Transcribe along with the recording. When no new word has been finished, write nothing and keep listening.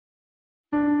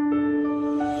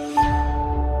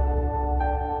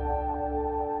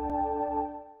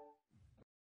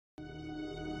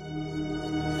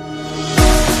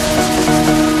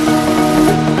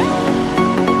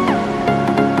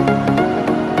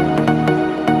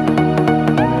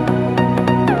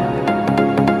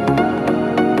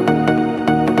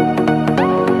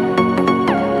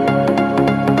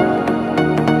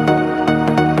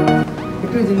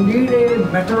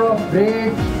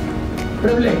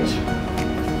privilege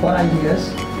for IBS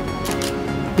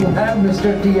to have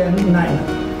Mr. T.N Ninan.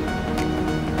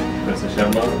 Mr.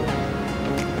 Sharma,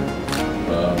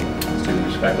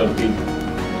 distinguished faculty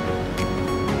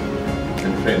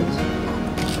and friends.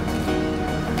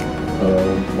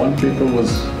 One paper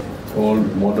was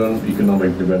called Modern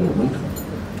Economic Development,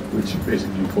 which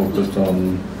basically focused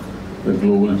on the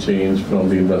global change from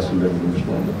the Industrial Revolution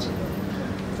onwards.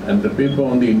 And the paper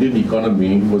on the Indian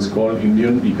economy was called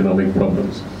Indian Economic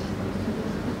Problems.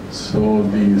 So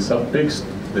the subtext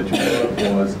that you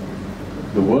heard was,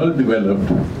 the world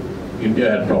developed,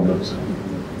 India had problems.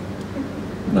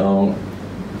 Now,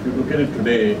 if you look at it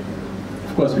today,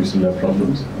 of course we still have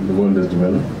problems, and the world has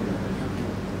developed.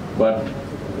 But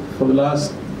for the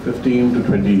last 15 to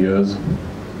 20 years,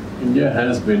 India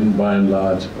has been, by and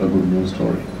large, a good news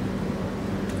story.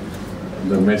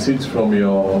 The message from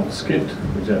your skit,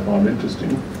 which I found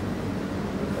interesting,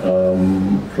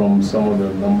 from some of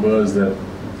the numbers that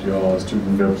your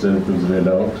student representatives read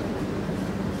out,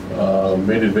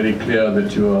 made it very clear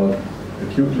that you are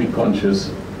acutely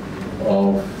conscious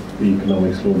of the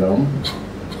economic slowdown.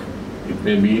 It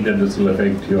may be that this will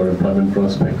affect your employment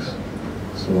prospects,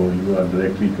 so you are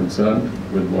directly concerned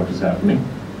with what is happening.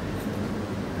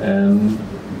 And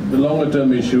the longer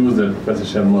term issues that Professor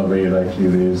Sharma very rightly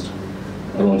raised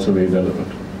are also very relevant.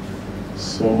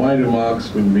 So my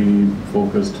remarks will be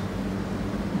focused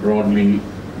broadly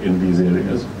in these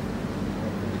areas.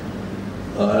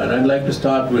 And I'd like to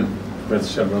start with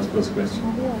Professor Sharma's first question.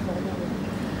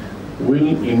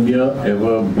 Will India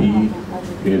ever be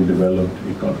a developed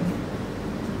economy?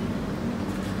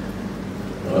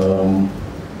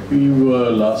 We were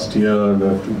last year a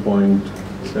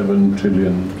 $2.7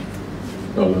 trillion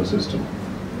system.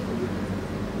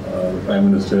 The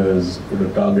Prime Minister has put a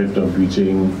target of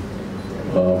reaching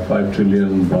 5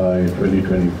 trillion by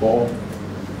 2024.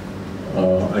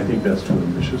 I think that's too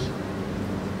ambitious.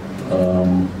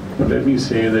 But let me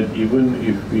say that even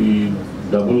if we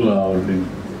double our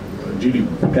GDP,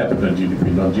 per capita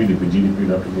GDP, not GDP, GDP would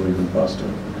have to go even faster.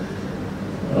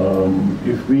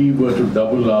 If we were to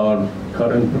double our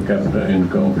current per capita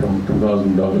income from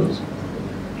 $2,000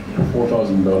 to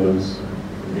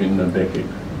 $4,000 in a decade,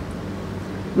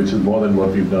 which is more than what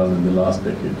we've done in the last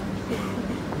decade,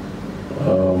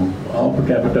 our per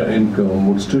capita income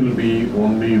would still be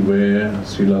only where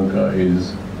Sri Lanka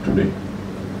is today.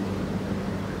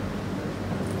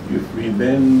 If we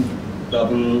then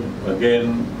double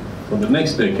again for the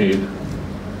next decade,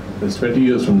 that's 20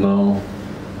 years from now,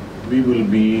 we will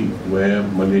be where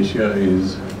Malaysia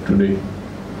is today.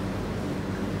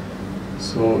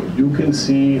 So you can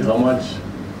see how much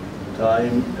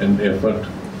time and effort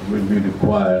will be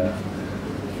required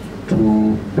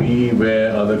to be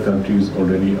where other countries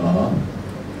already are.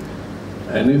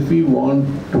 And if we want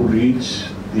to reach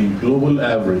the global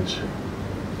average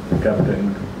per capita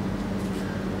income,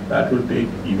 that will take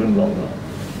even longer.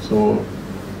 So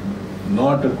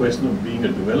not a question of being a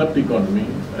developed economy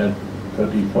at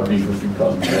 $30, $40,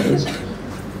 $50,000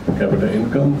 per capita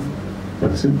income,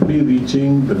 but simply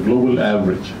reaching the global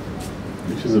average,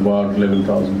 which is about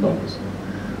 $11,000,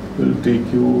 will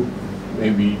take you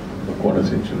maybe a quarter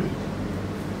century.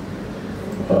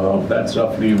 That's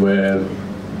roughly where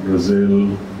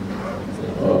Brazil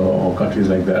or countries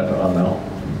like that are now.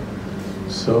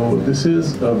 So this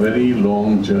is a very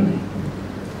long journey.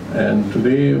 And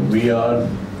today we are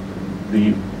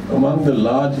among the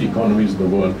large economies of the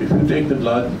world. If you take the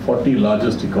 40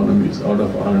 largest economies out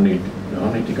of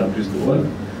 180 countries in the world,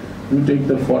 you take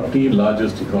the 40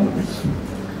 largest economies.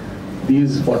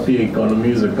 These 40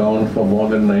 economies account for more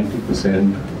than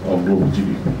 90% of global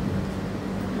GDP.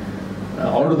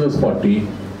 Out of those 40,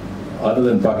 other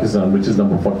than Pakistan, which is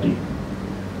number 40,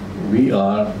 we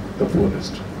are the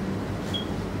poorest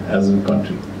as a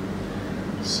country.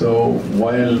 So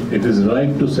while it is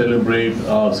right to celebrate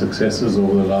our successes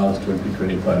over the last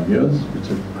 20-25 years, which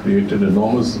have created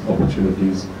enormous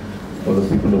opportunities for the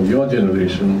people of your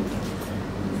generation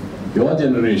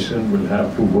will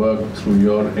have to work through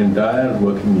your entire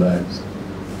working lives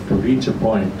to reach a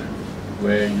point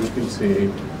where you can say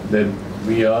that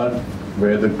we are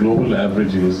where the global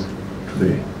average is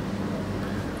today.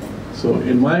 So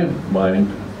in my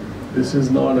mind, this is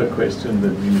not a question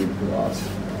that we need to ask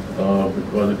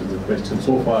because it is a question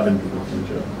so far into the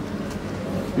future.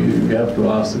 We have to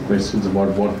ask the questions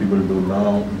about what we will do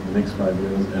now, in the next 5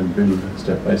 years, and build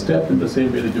step by step in the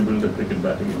same way that you build a cricket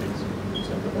batting innings. You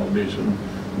set the foundation,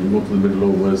 you go to the middle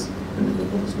overs, and you go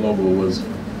for the slog overs.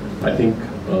 I think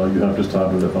you have to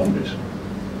start with the foundation.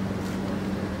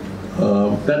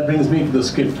 That brings me to the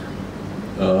skit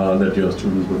that your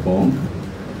students performed.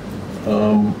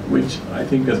 which I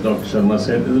think, as Dr. Sharma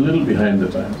said, is a little behind the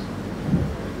times.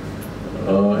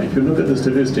 If you look at the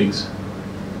statistics,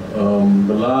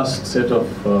 the last set of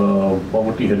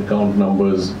poverty headcount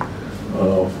numbers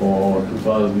for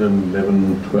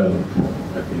 2011-12,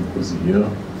 I think was the year.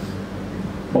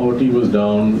 Poverty was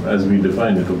down, as we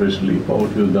defined it officially,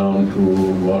 poverty was down to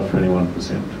about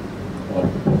 21%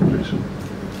 of the population.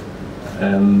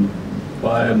 And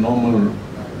by a normal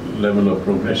level of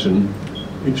progression,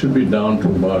 it should be down to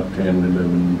about 10,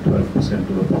 11, 12%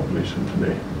 of the population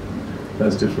today.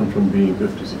 That's different from being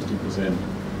 50-60%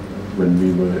 when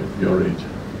we were your age.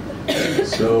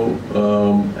 So,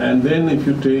 and then if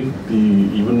you take the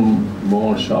even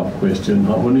more sharp question,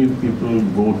 how many people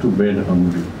go to bed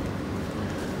hungry?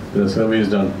 There are surveys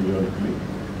done periodically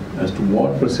as to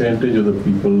what percentage of the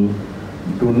people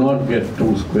do not get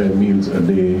 2 square meals a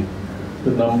day.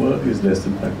 The number is less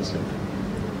than 5%.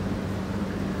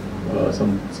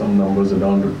 Some numbers are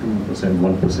down to 2%,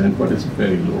 1%, but it's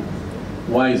very low.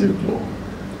 Why is it low?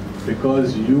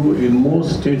 Because you, in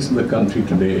most states in the country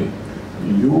today,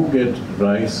 you get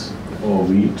rice or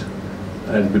wheat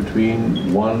at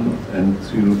between 1 and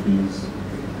 3 rupees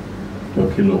per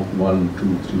kilo, 1,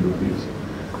 2, 3 rupees.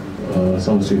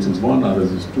 Some states is 1,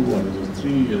 others is 2, others is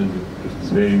 3, and it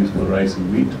varies for rice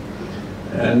and wheat.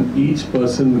 And each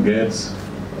person gets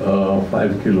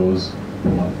 5 kilos per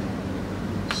month.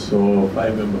 So a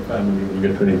 5-member family will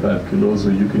get 25 kilos, so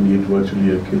you can eat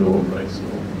virtually a kilo of rice or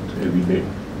wheat every day.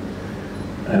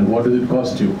 And what does it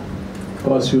cost you? It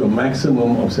costs you a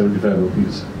maximum of 75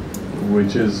 rupees,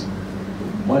 which is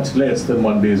much less than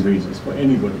 1 day's wages for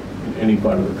anybody in any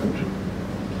part of the country.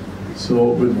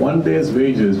 So with 1 day's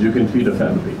wages, you can feed a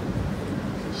family.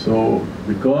 So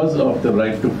because of the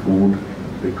right to food,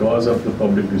 because of the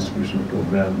public distribution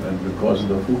program, and because of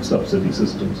the food subsidy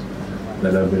systems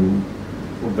that have been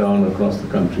put down across the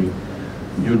country,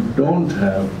 you don't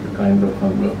have the kind of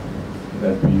hunger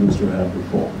that we used to have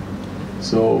before.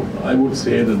 So I would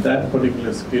say that that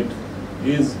particular skit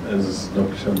is, as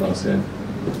Dr. Sharma said,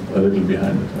 a little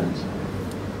behind the times.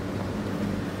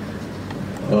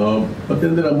 But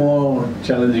then there are more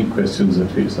challenging questions that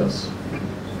face us.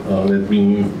 Let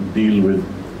me deal with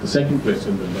the second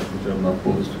question that Dr. Sharma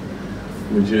posed,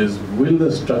 which is, will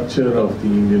the structure of the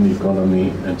Indian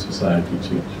economy and society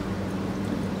change?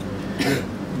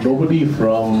 Nobody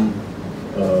from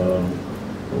a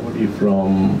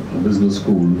business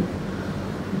school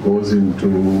goes into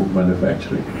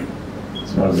manufacturing,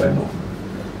 as far as I know.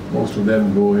 Most of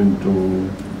them go into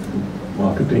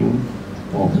marketing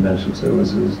or financial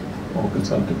services or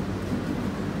consulting.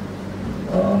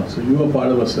 So you are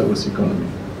part of a service economy.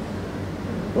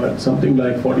 But something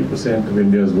like 40% of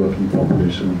India's working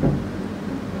population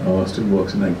still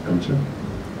works in agriculture.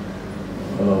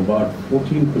 About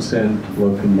 14%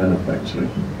 work in manufacturing,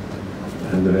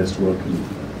 and the rest work in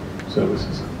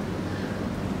services.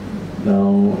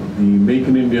 Now, the Make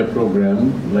in India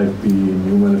program, like the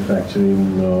new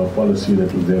manufacturing policy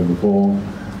that was there before,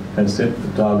 has set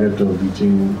the target of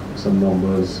reaching some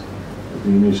numbers. The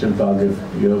initial target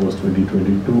year was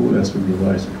 2022, that's been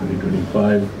revised to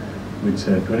 2025, which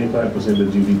said 25% of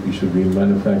GDP should be in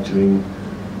manufacturing,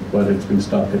 but it's been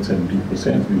stuck at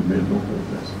 70%, we've made no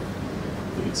progress.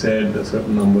 It said a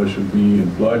certain number should be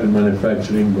employed in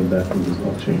manufacturing, but that has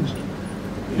not changed.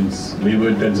 It's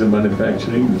labor-intensive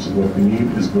manufacturing, which is what we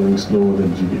need, is growing slower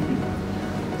than GDP.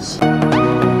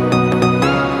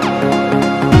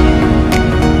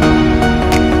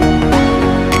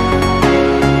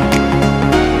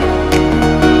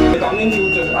 Coming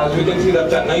future, as we can see that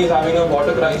Chennai is having a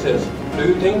water crisis. Do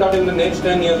you think that in the next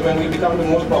 10 years, when we become the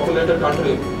most populated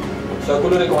country,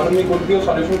 circular economy could be a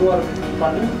solution to our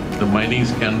country? The mining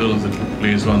scandals that took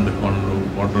place on the corner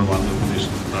of border of Andhra Pradesh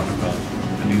and Karnataka,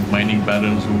 and these mining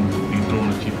barons who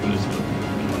dethroned the chief minister,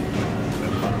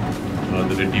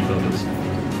 the Reddy brothers.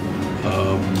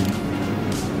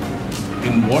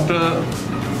 In water,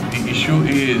 the issue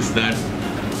is that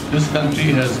this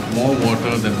country has more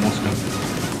water than most countries.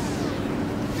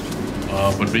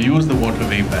 But we use the water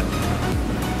very badly.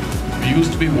 We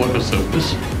used to be water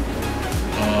surplus.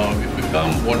 We've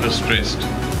become water stressed.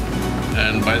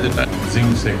 And by the time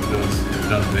zinc sectors have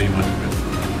done very much better.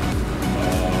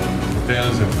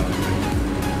 Hotels have done better.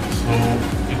 So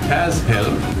it has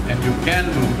helped, and you can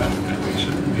do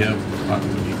privatization. We have part of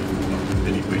the legal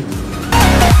anyway.